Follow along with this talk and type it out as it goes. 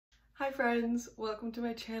Hi friends, welcome to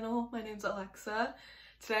my channel. My name's Alexa.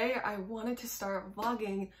 Today I wanted to start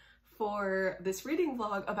vlogging for this reading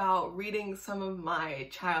vlog about reading some of my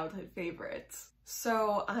childhood favorites.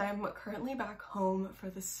 So I'm currently back home for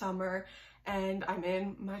the summer and I'm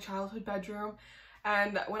in my childhood bedroom.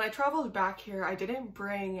 And when I traveled back here, I didn't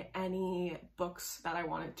bring any books that I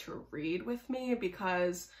wanted to read with me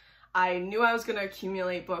because I knew I was going to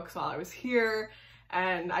accumulate books while I was here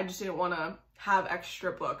and I just didn't want to have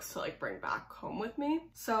extra books to like bring back home with me.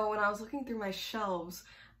 So when I was looking through my shelves,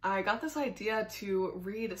 I got this idea to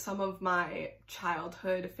read some of my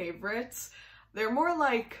childhood favorites. They're more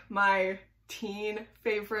like my teen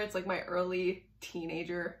favorites, like my early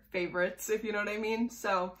teenager favorites, if you know what I mean.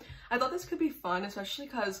 So I thought this could be fun, especially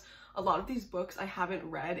because a lot of these books I haven't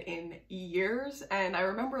read in years and I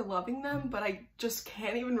remember loving them, but I just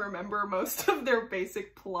can't even remember most of their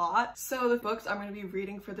basic plot. So the books I'm going to be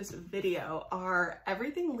reading for this video are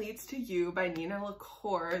Everything Leads to You by Nina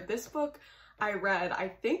LaCour. This book I read, I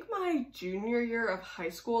think, my junior year of high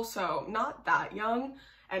school, so not that young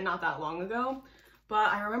and not that long ago.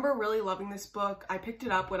 But I remember really loving this book. I picked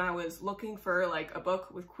it up when I was looking for like a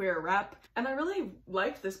book with queer rep, and I really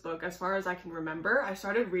liked this book as far as I can remember. I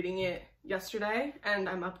started reading it yesterday and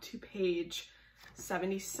I'm up to page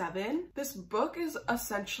 77. This book is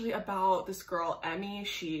essentially about this girl, Emmy.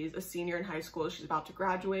 She's a senior in high school. She's about to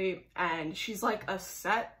graduate and she's like a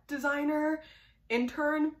set designer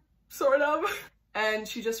intern, sort of. And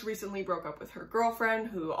she just recently broke up with her girlfriend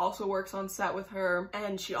who also works on set with her,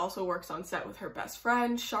 and she also works on set with her best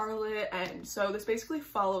friend, Charlotte, and so this basically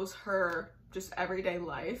follows her just everyday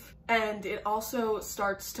life. And it also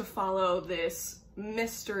starts to follow this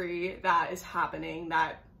mystery that is happening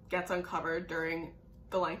that gets uncovered during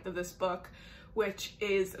the length of this book, which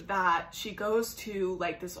is that she goes to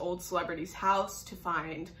like this old celebrity's house to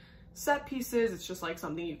find set pieces. It's just like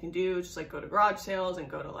something you can do, just like go to garage sales and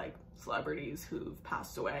go to like celebrities who've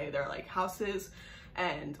passed away, their like houses,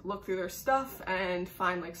 and look through their stuff and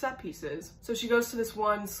find like set pieces. So she goes to this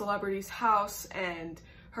one celebrity's house and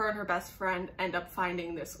her and her best friend end up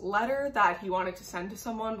finding this letter that he wanted to send to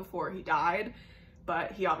someone before he died,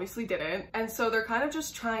 but he obviously didn't. And so they're kind of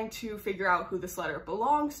just trying to figure out who this letter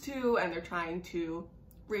belongs to, and they're trying to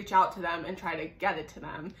reach out to them and try to get it to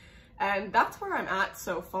them. And that's where I'm at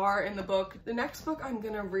so far in the book. The next book I'm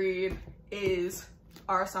gonna read is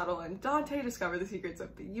Aristotle and Dante, Discover the Secrets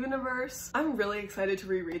of the Universe. I'm really excited to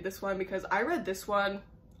reread this one because I read this one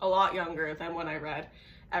a lot younger than when I read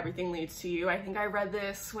Everything Leads to You. I think I read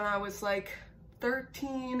this when I was like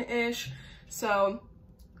 13-ish, so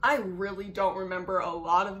I really don't remember a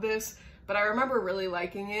lot of this, but I remember really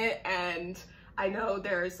liking it, and I know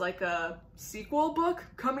there's like a sequel book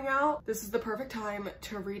coming out. This is the perfect time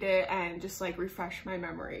to read it and just like refresh my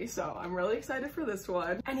memory. So I'm really excited for this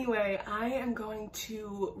one. Anyway, I am going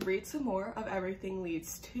to read some more of Everything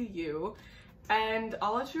Leads to You and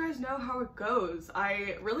I'll let you guys know how it goes.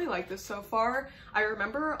 I really like this so far. I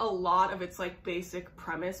remember a lot of its like basic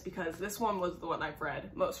premise because this one was the one I've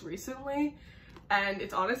read most recently. And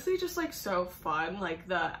it's honestly just like so fun, like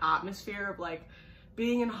the atmosphere of like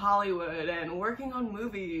being in Hollywood and working on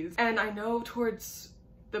movies. And I know towards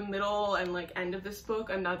the middle and like end of this book,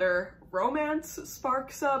 another romance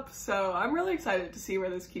sparks up. So I'm really excited to see where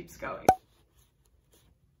this keeps going.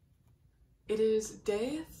 It is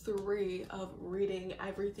day 3 of reading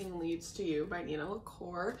Everything Leads to You by Nina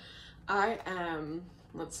LaCour. I am,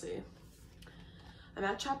 let's see, I'm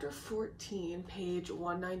at chapter 14, page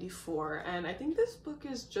 194, and I think this book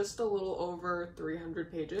is just a little over 300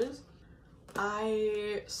 pages.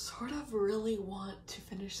 I sort of really want to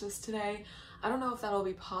finish this today. I don't know if that'll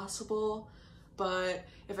be possible, but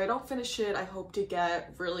if I don't finish it, I hope to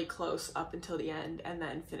get really close up until the end and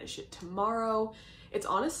then finish it tomorrow. It's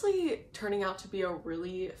honestly turning out to be a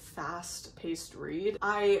really fast-paced read.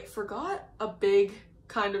 I forgot a big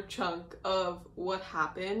kind of chunk of what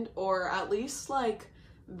happened, or at least like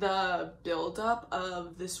the buildup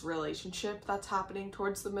of this relationship that's happening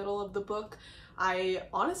towards the middle of the book. I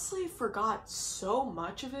honestly forgot so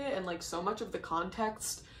much of it and like so much of the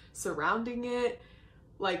context surrounding it,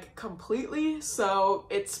 like completely, so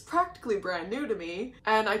it's practically brand new to me.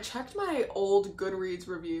 And I checked my old Goodreads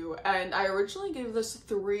review and I originally gave this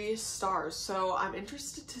 3 stars, so I'm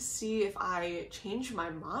interested to see if I change my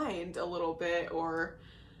mind a little bit or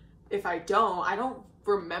if I don't. I don't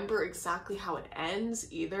remember exactly how it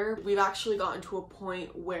ends either. We've actually gotten to a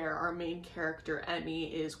point where our main character, Emmy,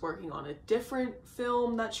 is working on a different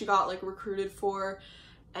film that she got like recruited for,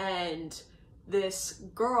 and this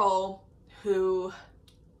girl who,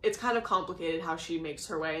 it's kind of complicated how she makes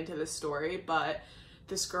her way into this story, but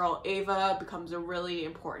this girl, Ava, becomes a really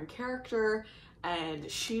important character,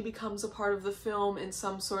 and she becomes a part of the film in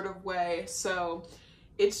some sort of way. So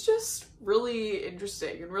it's just really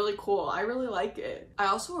interesting and really cool. I really like it. I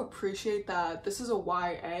also appreciate that this is a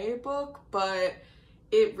YA book, but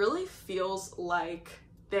it really feels like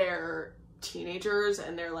they're teenagers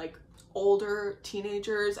and they're like older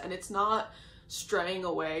teenagers, and it's not straying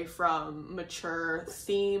away from mature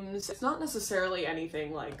themes. It's not necessarily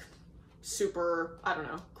anything like super, I don't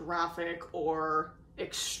know, graphic or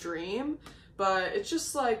extreme, but it's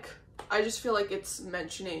just like, I just feel like it's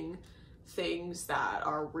mentioning things that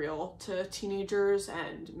are real to teenagers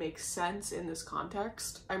and make sense in this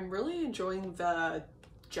context. I'm really enjoying the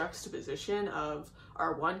juxtaposition of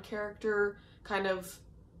our one character kind of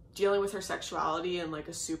dealing with her sexuality in like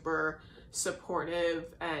a super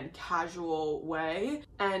supportive and casual way,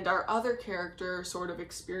 and our other character sort of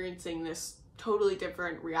experiencing this totally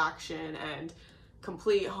different reaction and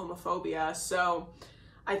complete homophobia. So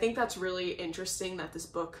I think that's really interesting that this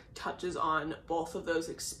book touches on both of those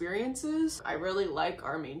experiences. I really like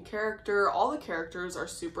our main character. All the characters are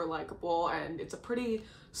super likable, and it's a pretty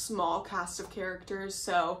small cast of characters,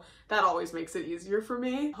 so that always makes it easier for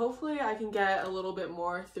me. Hopefully I can get a little bit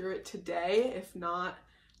more through it today, if not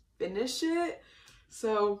finish it.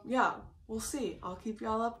 So yeah, we'll see. I'll keep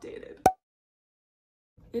y'all updated.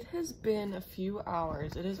 It has been a few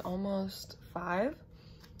hours. It is almost 5,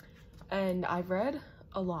 and I've read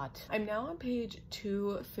a lot. I'm now on page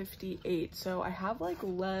 258, so I have like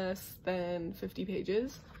less than 50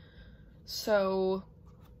 pages. So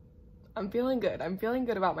I'm feeling good. I'm feeling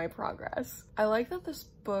good about my progress. I like that this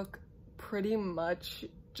book pretty much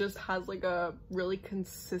just has like a really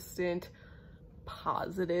consistent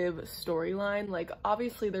positive storyline. Like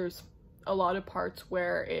obviously there's a lot of parts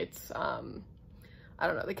where it's I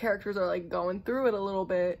don't know, the characters are like going through it a little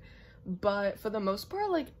bit, but for the most part,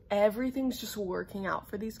 like everything's just working out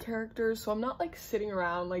for these characters. So I'm not like sitting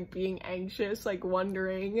around like being anxious, like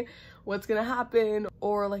wondering what's gonna happen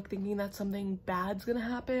or like thinking that something bad's gonna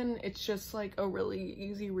happen. It's just like a really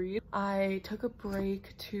easy read. I took a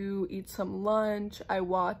break to eat some lunch. I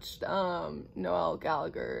watched Noel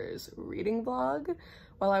Gallagher's reading vlog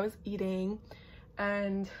while I was eating,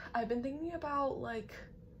 and I've been thinking about like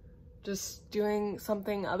just doing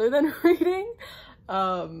something other than reading.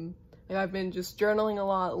 Like I've been just journaling a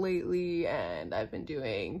lot lately, and I've been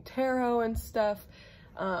doing tarot and stuff.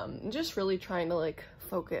 Just really trying to like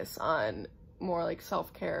focus on more like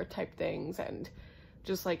self-care type things, and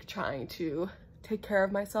just like trying to take care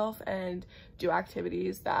of myself and do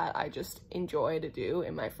activities that I just enjoy to do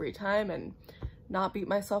in my free time and not beat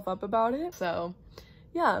myself up about it. So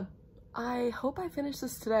yeah, I hope I finish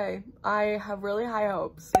this today. I have really high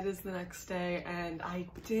hopes. It is the next day, and I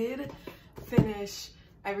did finish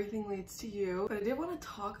Everything Leads to You, but I did want to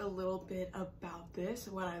talk a little bit about this,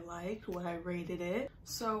 what I liked, what I rated it.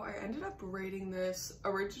 So I ended up rating this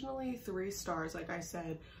originally 3 stars, like I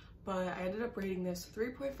said, but I ended up rating this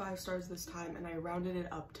 3.5 stars this time, and I rounded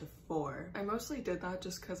it up to 4. I mostly did that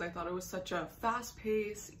just because I thought it was such a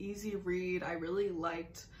fast-paced, easy read. I really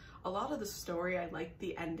liked a lot of the story. I liked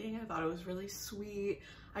the ending. I thought it was really sweet.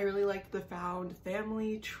 I really liked the found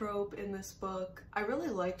family trope in this book. I really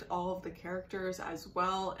liked all of the characters as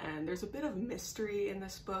well, and there's a bit of mystery in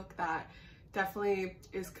this book that definitely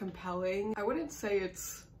is compelling. I wouldn't say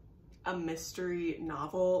it's a mystery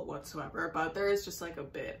novel whatsoever, but there is just like a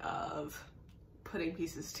bit of putting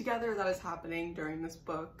pieces together that is happening during this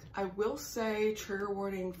book. I will say trigger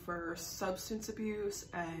warning for substance abuse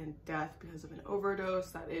and death because of an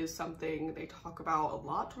overdose. That is something they talk about a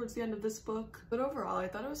lot towards the end of this book. But overall, I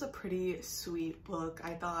thought it was a pretty sweet book.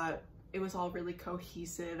 I thought it was all really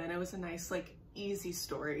cohesive, and it was a nice, like, easy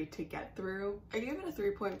story to get through. I gave it a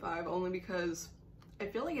 3.5 only because I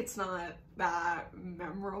feel like it's not that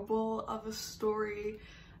memorable of a story.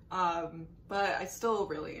 But I still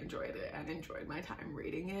really enjoyed it and enjoyed my time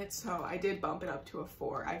reading it, so I did bump it up to a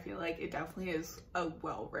 4. I feel like it definitely is a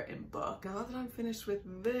well-written book. Now that I'm finished with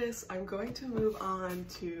this, I'm going to move on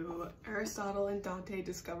to Aristotle and Dante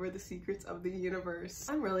Discover the Secrets of the Universe.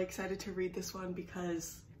 I'm really excited to read this one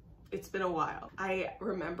because it's been a while. I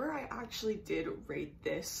remember I actually did rate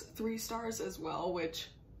this 3 stars as well, which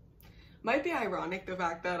might be ironic, the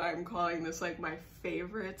fact that I'm calling this like my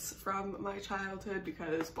favorites from my childhood,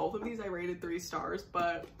 because both of these I rated 3 stars,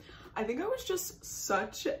 but I think I was just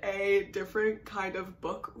such a different kind of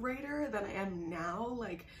book rater than I am now.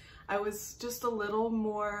 Like, I was just a little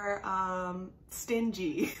more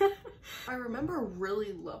stingy. I remember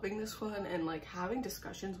really loving this one and like having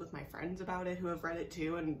discussions with my friends about it who have read it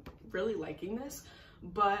too and really liking this,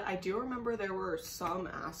 but I do remember there were some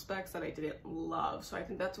aspects that I didn't love, so I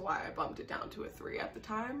think that's why I bumped it down to a 3 at the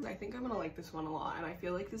time. I think I'm gonna like this one a lot, and I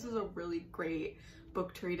feel like this is a really great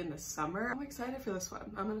book to read in the summer. I'm excited for this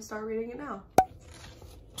one. I'm gonna start reading it now.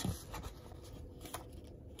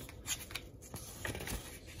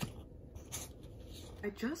 I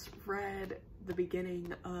just read the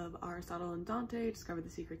beginning of Aristotle and Dante, Discover the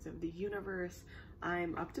Secrets of the Universe.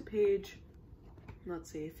 I'm up to page, let's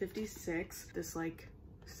see, 56. This like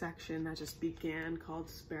section that just began called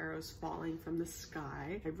Sparrows Falling from the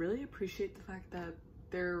Sky. I really appreciate the fact that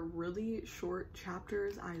they're really short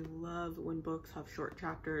chapters. I love when books have short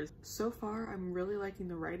chapters. So far, I'm really liking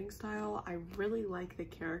the writing style. I really like the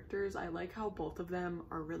characters. I like how both of them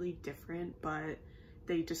are really different, but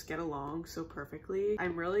they just get along so perfectly.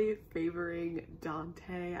 I'm really favoring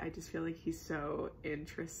Dante. I just feel like he's so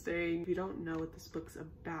interesting. If you don't know what this book's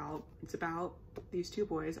about, it's about these two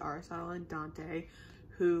boys, Aristotle and Dante,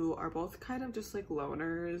 who are both kind of just like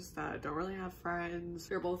loners that don't really have friends.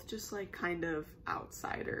 They're both just like kind of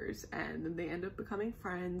outsiders, and then they end up becoming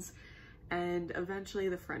friends, and eventually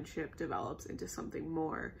the friendship develops into something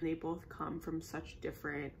more. They both come from such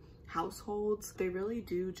different households. They really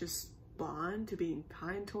do just bond to being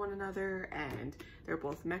kind to one another, and they're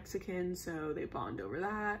both Mexican, so they bond over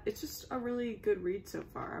that. It's just a really good read so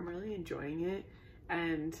far. I'm really enjoying it,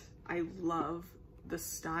 and I love the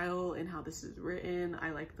style and how this is written.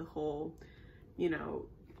 I like the whole, you know,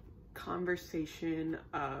 conversation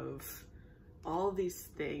of all of these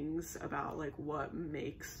things about like what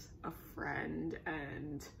makes a friend,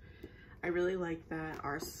 and I really like that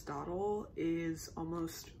Aristotle is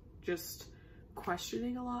almost just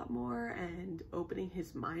questioning a lot more and opening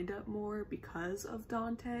his mind up more because of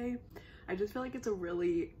Dante. I just feel like it's a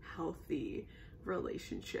really healthy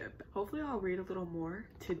relationship. Hopefully I'll read a little more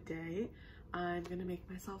today. I'm gonna make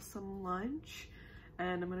myself some lunch,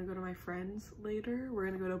 and I'm gonna go to my friends later. We're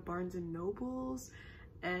gonna go to Barnes and Nobles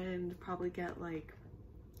and probably get like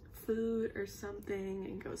food or something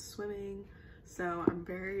and go swimming. So I'm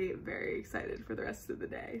very, very excited for the rest of the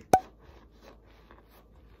day.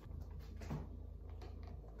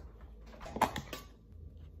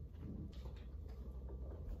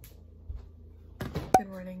 Good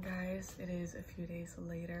morning, guys. It is a few days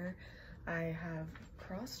later. I have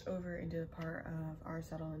crossed over into the part of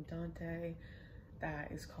Aristotle and Dante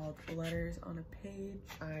that is called Letters on a Page.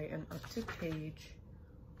 I am up to page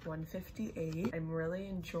 158. I'm really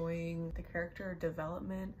enjoying the character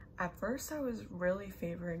development. At first, I was really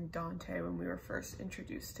favoring Dante when we were first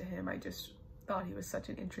introduced to him. I just thought he was such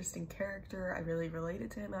an interesting character. I really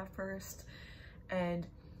related to him at first, and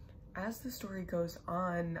as the story goes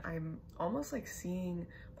on, I'm almost like seeing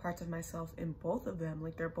parts of myself in both of them.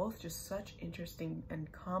 Like, they're both just such interesting and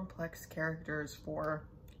complex characters for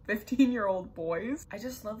 15-year-old boys. I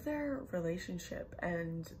just love their relationship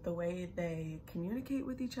and the way they communicate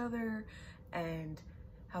with each other, and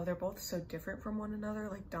how they're both so different from one another.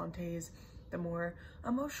 Like, Dante's the more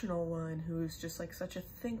emotional one, who's just like such a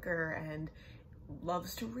thinker and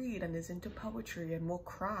loves to read and is into poetry and will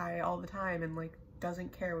cry all the time and like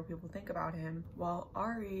doesn't care what people think about him, while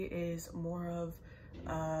Ari is more of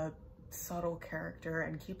a subtle character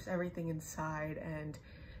and keeps everything inside, and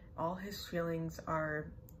all his feelings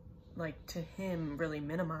are like to him really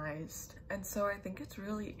minimized. And so I think it's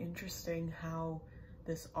really interesting how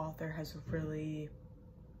this author has really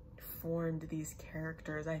formed these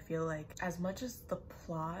characters. I feel like as much as the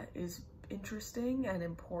plot is interesting and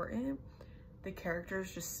important, the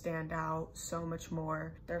characters just stand out so much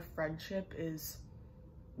more. Their friendship is,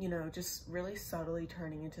 you know, just really subtly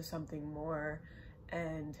turning into something more,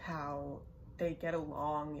 and how they get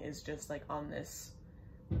along is just like on this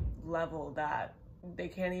level that they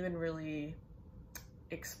can't even really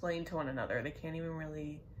explain to one another. They can't even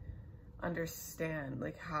really understand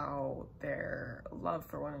like how their love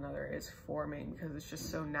for one another is forming, because it's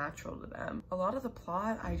just so natural to them. A lot of the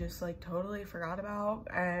plot I just like totally forgot about,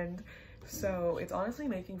 and so it's honestly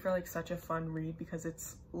making for like such a fun read, because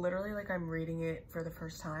it's literally like I'm reading it for the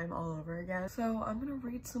first time all over again. So I'm gonna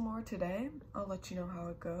read some more today. I'll let you know how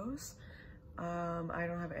it goes. I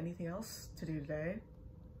don't have anything else to do today,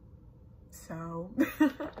 so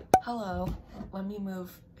hello, let me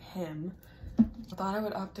move him. I thought I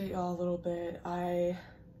would update y'all a little bit. I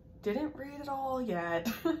didn't read it all yet,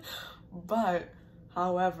 but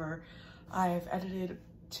however, I've edited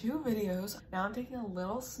 2 videos. Now I'm taking a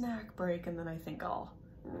little snack break, and then I think I'll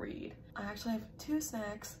read. I actually have 2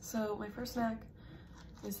 snacks. So my first snack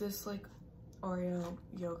is this like Oreo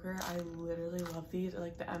yogurt. I literally love these. I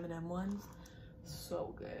like the M&M ones.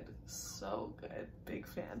 So good, so good. Big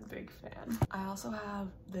fan, big fan. I also have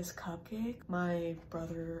this cupcake. My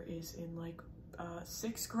brother is in like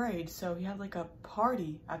 6th grade, so he had like a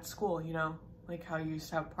party at school, you know, like how you used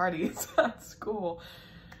to have parties at school,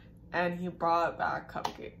 and he brought back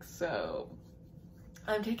cupcakes. So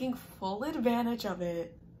I'm taking full advantage of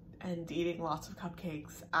it and eating lots of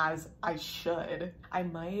cupcakes, as I should. I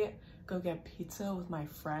might go get pizza with my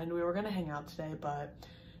friend. We were gonna hang out today, but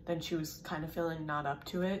then she was kind of feeling not up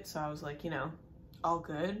to it, so I was like, you know, all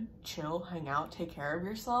good, chill, hang out, take care of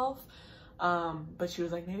yourself. But she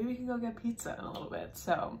was like, maybe we can go get pizza in a little bit,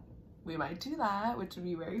 so we might do that, which would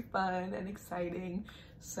be very fun and exciting.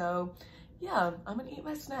 So yeah, I'm gonna eat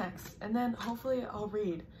my snacks and then hopefully I'll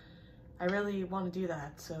read. I really want to do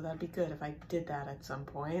that, so that'd be good if I did that at some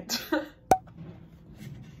point.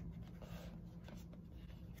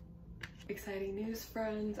 Exciting news,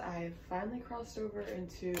 friends. I finally crossed over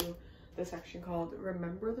into the section called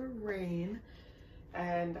Remember the Rain,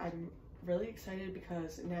 and I'm really excited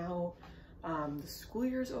because now the school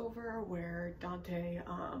year's over, where Dante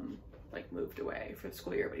like moved away for the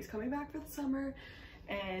school year, but he's coming back for the summer,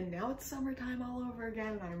 and now it's summertime all over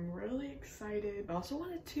again, and I'm really excited. I also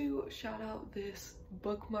wanted to shout out this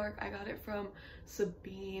bookmark. I got it from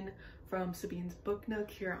Sabine, from Sabine's Book Nook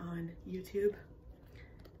here on YouTube.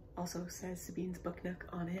 Also says Sabine's Book Nook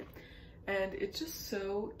on it, and it's just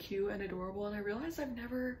so cute and adorable, and I realized I've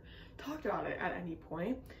never talked about it at any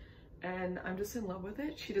point, and I'm just in love with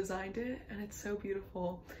it. She designed it and it's so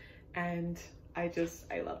beautiful, and I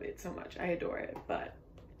love it so much. I adore it. But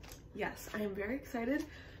yes, I am very excited.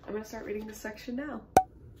 I'm gonna start reading this section now.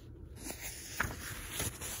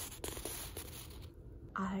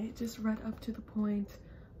 I just read up to the point,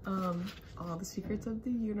 All the Secrets of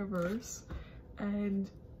the Universe,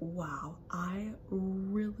 and wow, I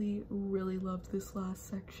really loved this last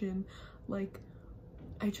section. Like,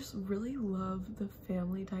 I just really love the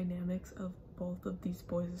family dynamics of both of these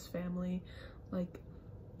boys' family. Like,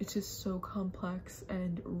 it's just so complex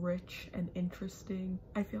and rich and interesting.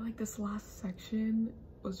 I feel like this last section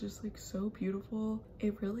was just like so beautiful.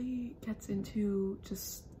 It really gets into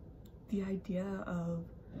just the idea of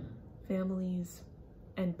families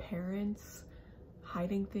and parents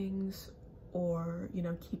hiding things, or, you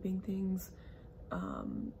know, keeping things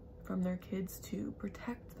from their kids to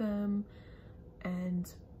protect them,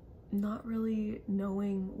 and not really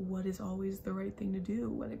knowing what is always the right thing to do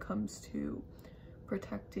when it comes to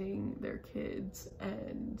protecting their kids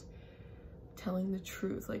and telling the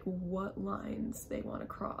truth, like what lines they want to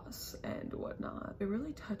cross and whatnot. It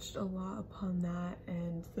really touched a lot upon that,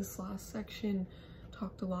 and this last section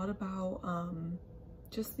talked a lot about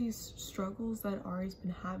just these struggles that Ari's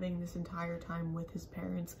been having this entire time with his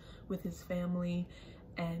parents, with his family,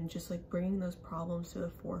 and just like bringing those problems to the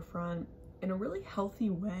forefront in a really healthy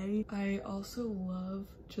way. I also love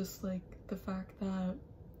just like the fact that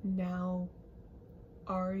now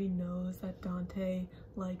Ari knows that Dante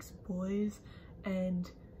likes boys,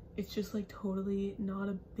 and it's just like totally not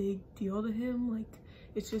a big deal to him. Like,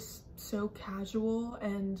 it's just so casual,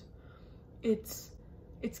 and it's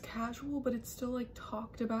casual, but it's still like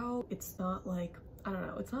talked about. It's not like, I don't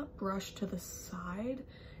know, it's not brushed to the side.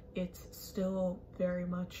 It's still very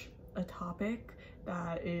much a topic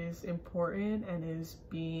that is important and is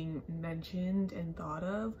being mentioned and thought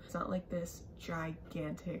of. It's not like this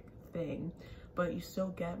gigantic thing, but you still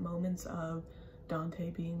get moments of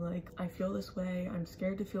Dante being like, I feel this way, I'm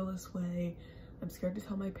scared to feel this way, I'm scared to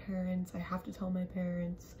tell my parents, I have to tell my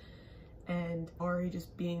parents. And Ari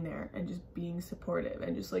just being there and just being supportive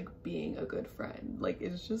and just like being a good friend. Like,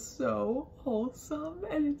 it's just so wholesome,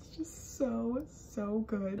 and it's just so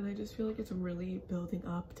good, and I just feel like it's really building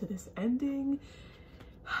up to this ending,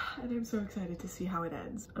 and I'm so excited to see how it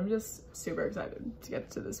ends. I'm just super excited to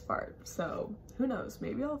get to this part, so who knows,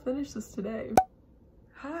 maybe I'll finish this today.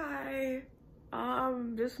 Hi,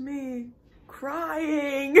 just me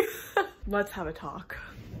crying. Let's have a talk.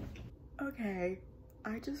 Okay,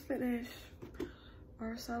 I just finished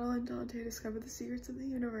Aristotle and Dante Discover the Secrets of the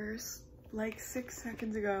Universe like 6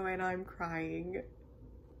 seconds ago, and I'm crying.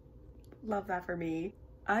 Love that for me.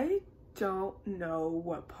 I don't know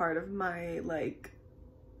what part of my like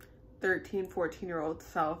 13, 14-year-old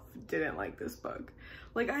self didn't like this book.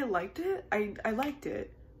 Like, I liked it. I liked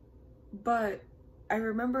it, but I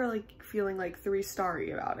remember like feeling like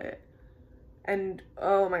 3-starry about it, and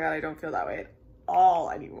oh my god, I don't feel that way at all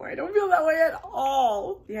anymore. I don't feel that way at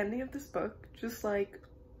all. The ending of this book just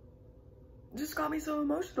got me so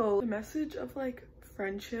emotional. The message of like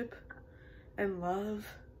friendship and love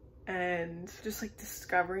and just like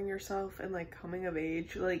discovering yourself and like coming of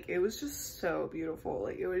age. Like it was just so beautiful.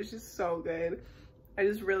 Like it was just so good. I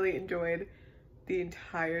just really enjoyed the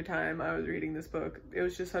entire time I was reading this book. It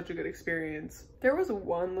was just such a good experience. There was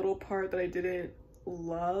one little part that I didn't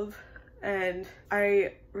love, and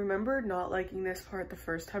I remember not liking this part the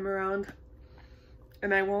first time around,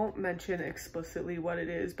 and I won't mention explicitly what it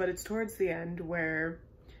is, but it's towards the end where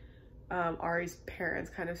Ari's parents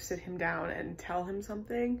kind of sit him down and tell him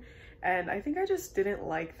something, and I think I just didn't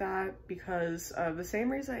like that because of the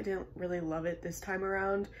same reason I didn't really love it this time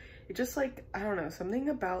around. It just like, I don't know, something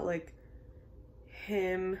about like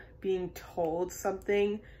him being told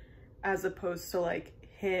something as opposed to like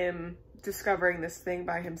him discovering this thing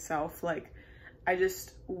by himself. Like I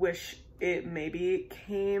just wish it maybe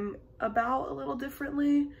came about a little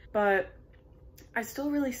differently, but I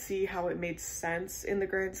still really see how it made sense in the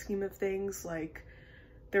grand scheme of things. Like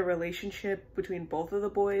their relationship between both of the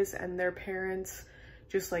boys and their parents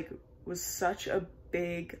just like was such a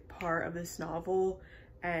big part of this novel,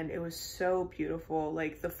 and it was so beautiful.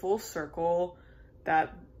 Like the full circle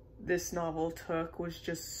that this novel took was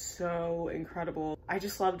just so incredible. I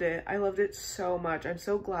just loved it. I loved it so much. I'm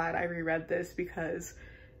so glad I reread this because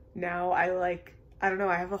now I don't know,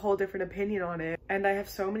 I have a whole different opinion on it, and I have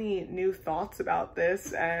so many new thoughts about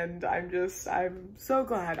this, and I'm so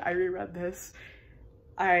glad I reread this.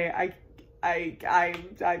 I'm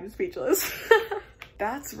speechless.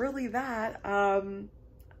 That's really that.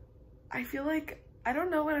 I feel like, I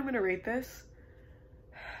don't know what I'm gonna rate this.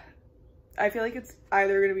 I feel like it's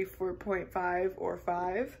either gonna be 4.5 or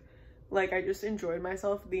 5. Like I just enjoyed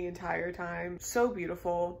myself the entire time. So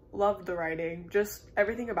beautiful. Loved the writing. Just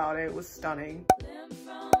everything about it was stunning. Limb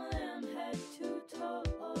from limb, head to toe.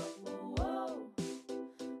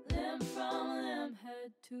 Limb from limb,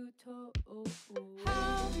 head to toe.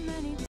 How many